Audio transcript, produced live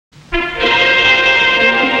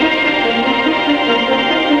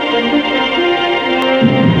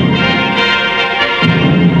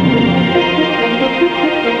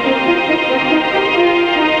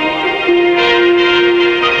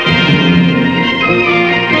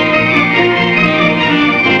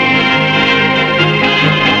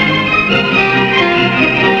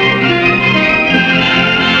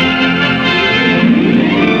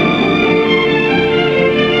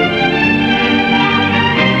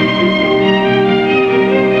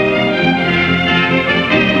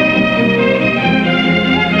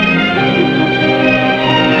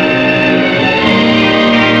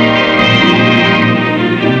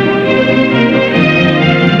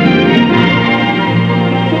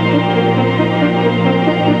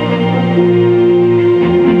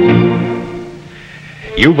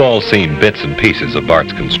You've all seen bits and pieces of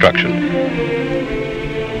BART's construction.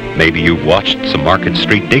 Maybe you've watched some Market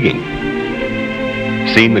Street digging,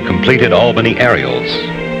 seen the completed Albany aerials,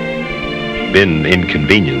 been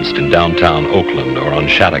inconvenienced in downtown Oakland or on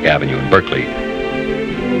Shattuck Avenue in Berkeley,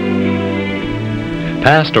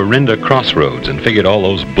 passed Orinda Crossroads and figured all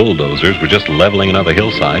those bulldozers were just leveling another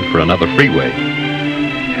hillside for another freeway.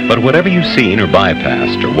 But whatever you've seen or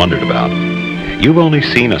bypassed or wondered about, you've only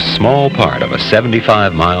seen a small part of a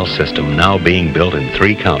 75-mile system now being built in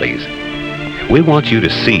 3 counties. We want you to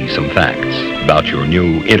see some facts about your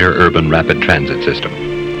new interurban rapid transit system,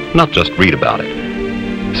 not just read about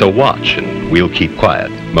it. So watch and we'll keep quiet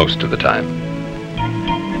most of the time.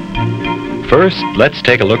 First, let's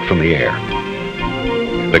take a look from the air.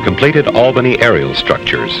 The completed Albany aerial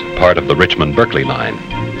structures, part of the Richmond-Berkeley line.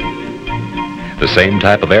 The same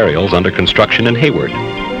type of aerials under construction in Hayward,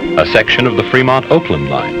 a section of the Fremont-Oakland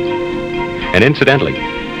line. And incidentally,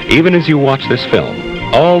 even as you watch this film,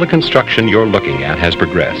 all the construction you're looking at has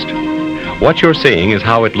progressed. What you're seeing is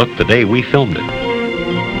how it looked the day we filmed it.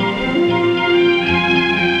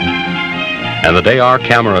 And the day our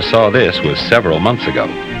camera saw this was several months ago.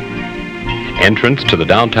 Entrance to the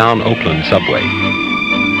downtown Oakland subway.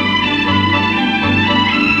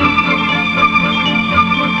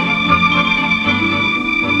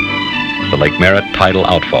 The Lake Merritt tidal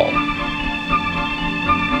outfall.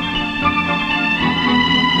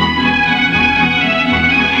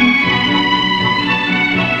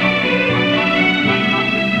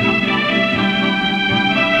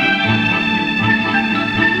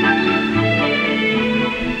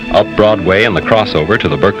 Up Broadway and the crossover to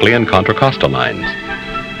the Berkeley and Contra Costa lines.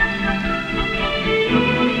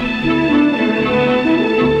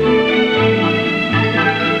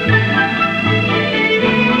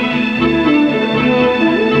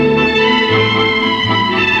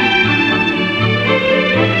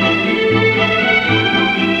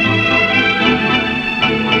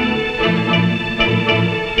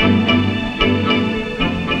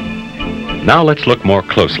 Now let's look more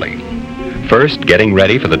closely. First, getting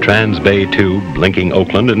ready for the Trans-Bay Tube linking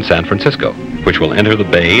Oakland and San Francisco, which will enter the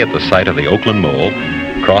bay at the site of the Oakland Mole,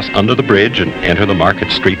 cross under the bridge and enter the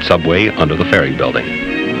Market Street subway under the ferry building.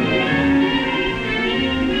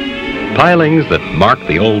 Pilings that mark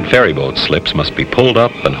the old ferryboat slips must be pulled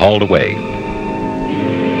up and hauled away.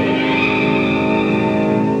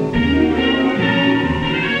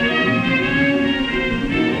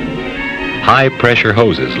 High-pressure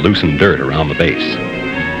hoses loosen dirt around the base.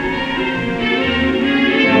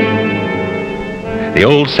 The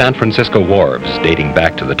old San Francisco wharves, dating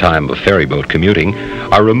back to the time of ferryboat commuting,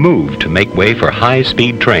 are removed to make way for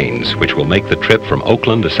high-speed trains, which will make the trip from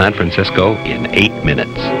Oakland to San Francisco in 8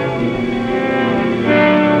 minutes.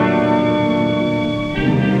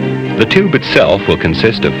 The tube itself will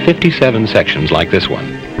consist of 57 sections like this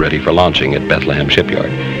one, ready for launching at Bethlehem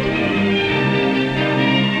Shipyard.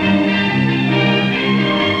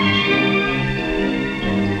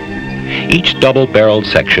 Each double-barreled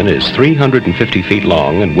section is 350 feet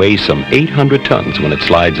long and weighs some 800 tons when it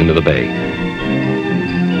slides into the bay.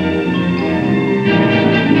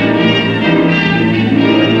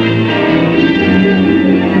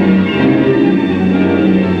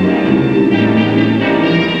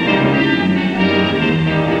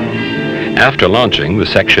 After launching, the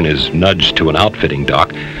section is nudged to an outfitting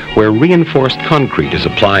dock where reinforced concrete is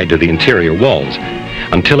applied to the interior walls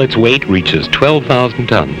until its weight reaches 12,000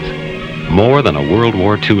 tons. More than a World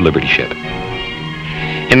War II Liberty ship.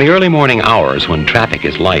 In the early morning hours when traffic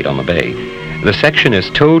is light on the bay, the section is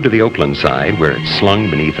towed to the Oakland side where it's slung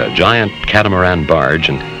beneath a giant catamaran barge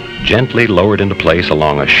and gently lowered into place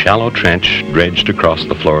along a shallow trench dredged across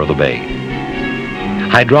the floor of the bay.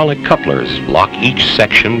 Hydraulic couplers lock each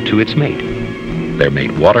section to its mate. They're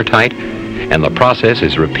made watertight, and the process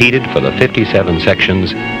is repeated for the 57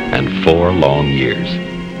 sections and 4 long years.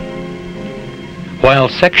 While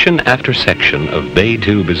section after section of Bay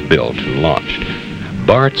Tube is built and launched,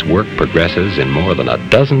 BART's work progresses in more than a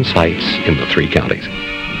dozen sites in the 3 counties.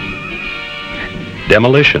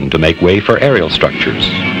 Demolition to make way for aerial structures.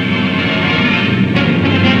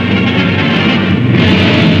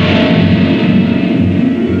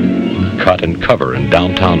 Cut and cover in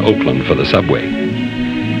downtown Oakland for the subway.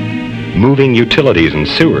 Moving utilities and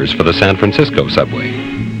sewers for the San Francisco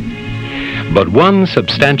subway. But one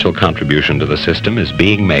substantial contribution to the system is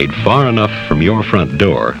being made far enough from your front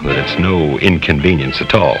door that it's no inconvenience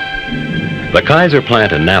at all. The Kaiser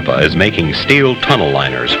plant in Napa is making steel tunnel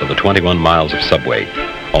liners for the 21 miles of subway,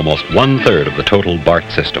 almost 1/3 of the total BART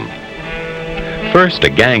system. First, a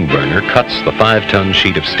gang burner cuts the 5-ton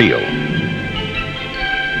sheet of steel.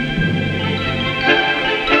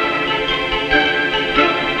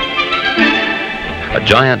 A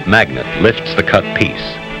giant magnet lifts the cut piece.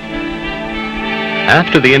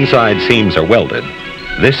 After the inside seams are welded,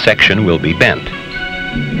 this section will be bent.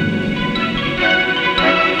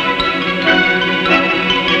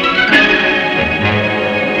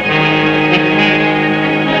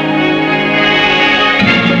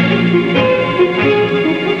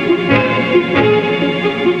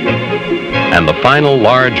 And the final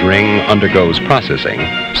large ring undergoes processing,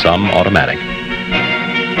 some automatic.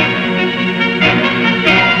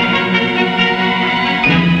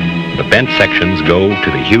 The bent sections go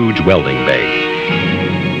to the huge welding bay.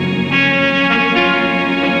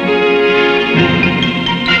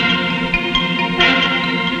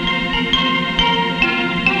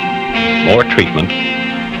 More treatment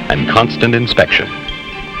and constant inspection.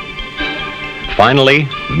 Finally,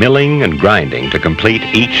 milling and grinding to complete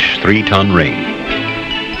each 3-ton ring.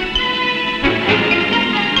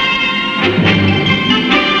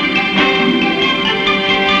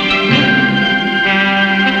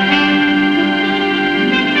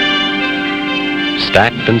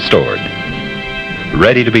 Stacked and stored,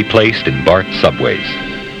 ready to be placed in BART subways.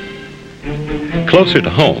 Closer to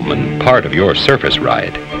home and part of your surface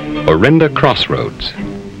ride, Orinda Crossroads.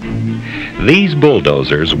 These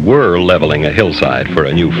bulldozers were leveling a hillside for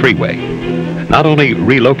a new freeway, not only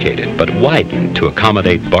relocated but widened to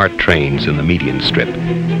accommodate BART trains in the median strip.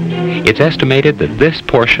 It's estimated that this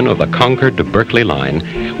portion of the Concord to Berkeley line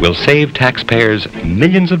will save taxpayers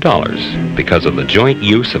millions of dollars because of the joint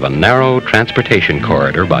use of a narrow transportation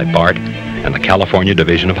corridor by BART and the California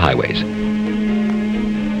Division of Highways.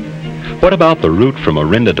 What about the route from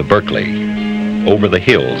Orinda to Berkeley? Over the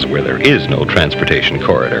hills where there is no transportation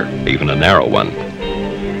corridor, even a narrow one?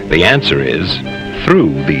 The answer is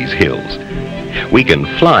through these hills. We can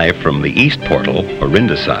fly from the east portal,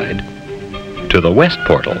 Orinda side, to the west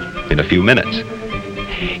portal in a few minutes.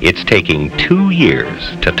 It's taking 2 years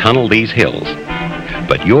to tunnel these hills,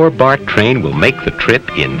 but your BART train will make the trip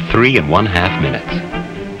in 3½ minutes.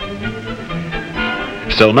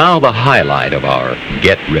 So now the highlight of our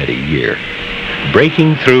Get Ready year.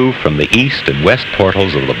 Breaking through from the east and west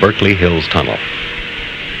portals of the Berkeley Hills Tunnel.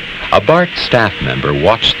 A BART staff member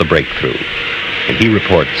watched the breakthrough, and he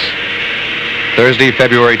reports, Thursday,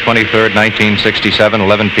 February 23rd, 1967,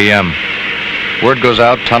 11 p.m. Word goes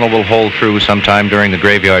out, tunnel will hold through sometime during the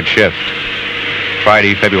graveyard shift.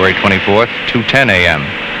 Friday, February 24th, 2:10 a.m.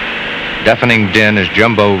 Deafening din as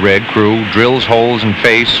jumbo rig crew drills holes and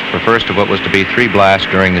face for first of what was to be 3 blasts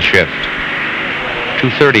during the shift.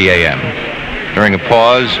 2:30 a.m. During a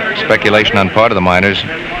pause, speculation on part of the miners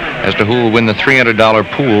as to who will win the $300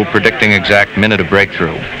 pool predicting exact minute of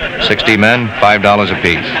breakthrough. 60 men, $5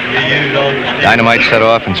 apiece. Dynamite set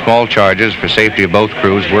off in small charges for safety of both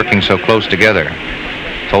crews working so close together.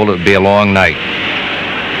 Told it would be a long night.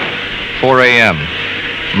 4 a.m.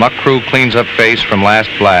 Muck crew cleans up face from last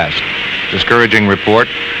blast. Discouraging report.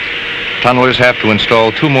 Tunnelers have to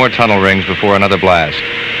install 2 more tunnel rings before another blast.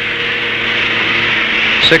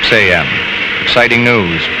 6 a.m. Exciting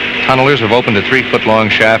news. Tunnelers have opened a 3-foot-long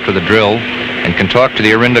shaft with a drill and can talk to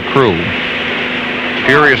the Orinda crew.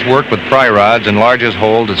 Furious work with pry rods enlarges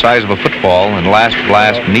hole the size of a football, and last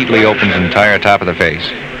blast neatly opens the entire top of the face.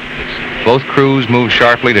 Both crews move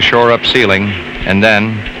sharply to shore up ceiling, and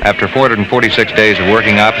then, after 446 days of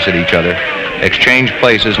working opposite each other, exchange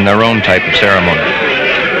places in their own type of ceremony.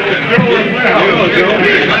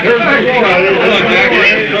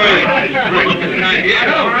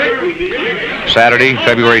 Saturday,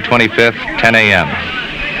 February 25th, 10 a.m.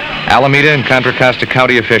 Alameda and Contra Costa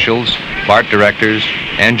County officials, BART directors,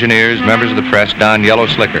 engineers, members of the press don yellow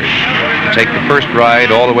slickers, take the first ride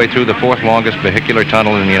all the way through the 4th longest vehicular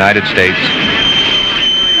tunnel in the United States,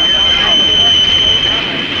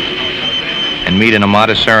 and meet in a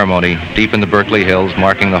modest ceremony deep in the Berkeley Hills,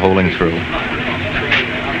 marking the holing through.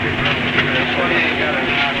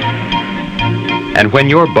 And when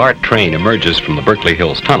your BART train emerges from the Berkeley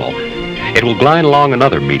Hills Tunnel, it will glide along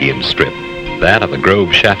another median strip, that of the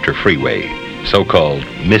Grove Shafter Freeway, so-called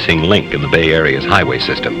missing link in the Bay Area's highway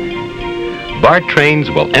system. BART trains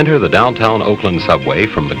will enter the downtown Oakland subway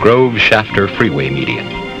from the Grove Shafter Freeway median.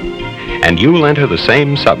 And you'll enter the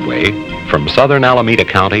same subway from southern Alameda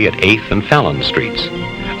County at 8th and Fallon Streets,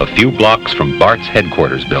 a few blocks from BART's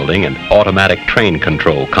headquarters building and automatic train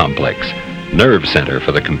control complex, nerve center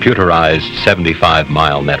for the computerized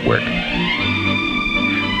 75-mile network.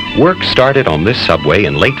 Work started on this subway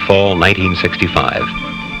in late fall 1965.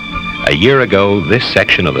 A year ago, this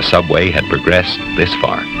section of the subway had progressed this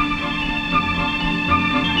far.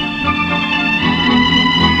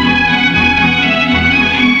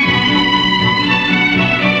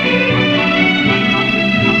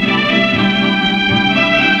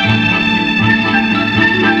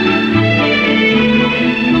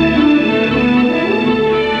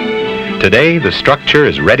 Today, the structure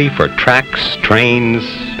is ready for tracks, trains,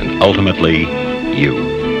 and ultimately, you.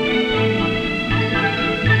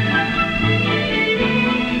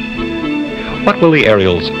 What will the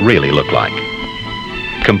aerials really look like?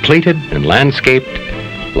 Completed and landscaped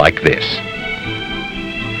like this.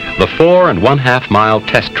 The 4 1/2 mile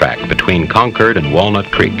test track between Concord and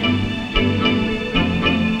Walnut Creek.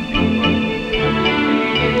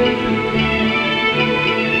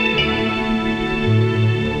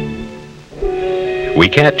 We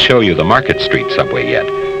can't show you the Market Street subway yet.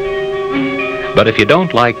 But if you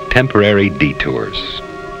don't like temporary detours,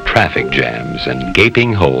 traffic jams, and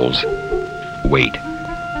gaping holes, wait.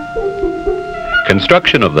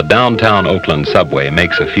 Construction of the downtown Oakland subway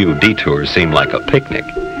makes a few detours seem like a picnic.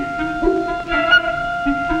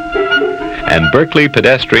 And Berkeley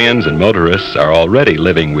pedestrians and motorists are already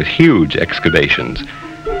living with huge excavations.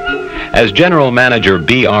 As General Manager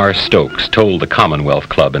B.R. Stokes told the Commonwealth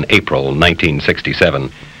Club in April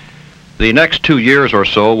 1967, "The next 2 years or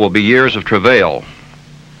so will be years of travail,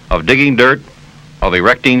 of digging dirt, of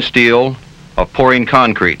erecting steel, of pouring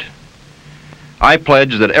concrete. I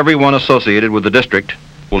pledge that everyone associated with the district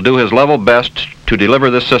will do his level best to deliver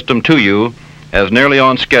this system to you as nearly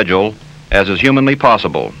on schedule as is humanly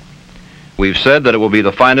possible. We've said that it will be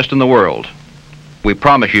the finest in the world. We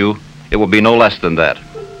promise you it will be no less than that."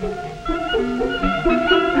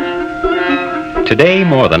 Today,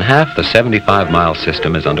 more than half the 75-mile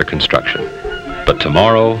system is under construction. But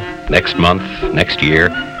tomorrow, next month, next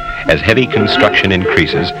year, as heavy construction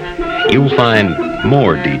increases, you'll find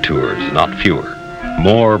more detours, not fewer,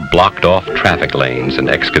 more blocked-off traffic lanes and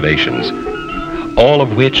excavations, all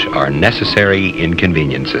of which are necessary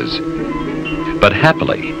inconveniences, but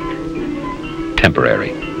happily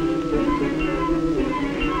temporary.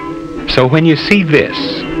 So when you see this,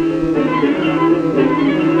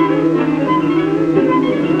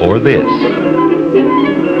 or this,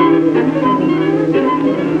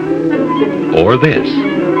 or this,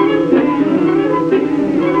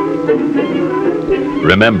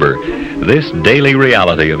 remember, this daily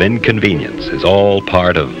reality of inconvenience is all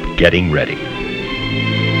part of getting ready.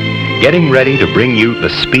 Getting ready to bring you the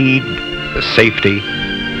speed, the safety,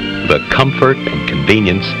 the comfort and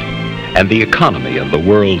convenience, and the economy of the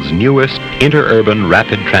world's newest interurban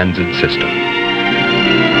rapid transit system.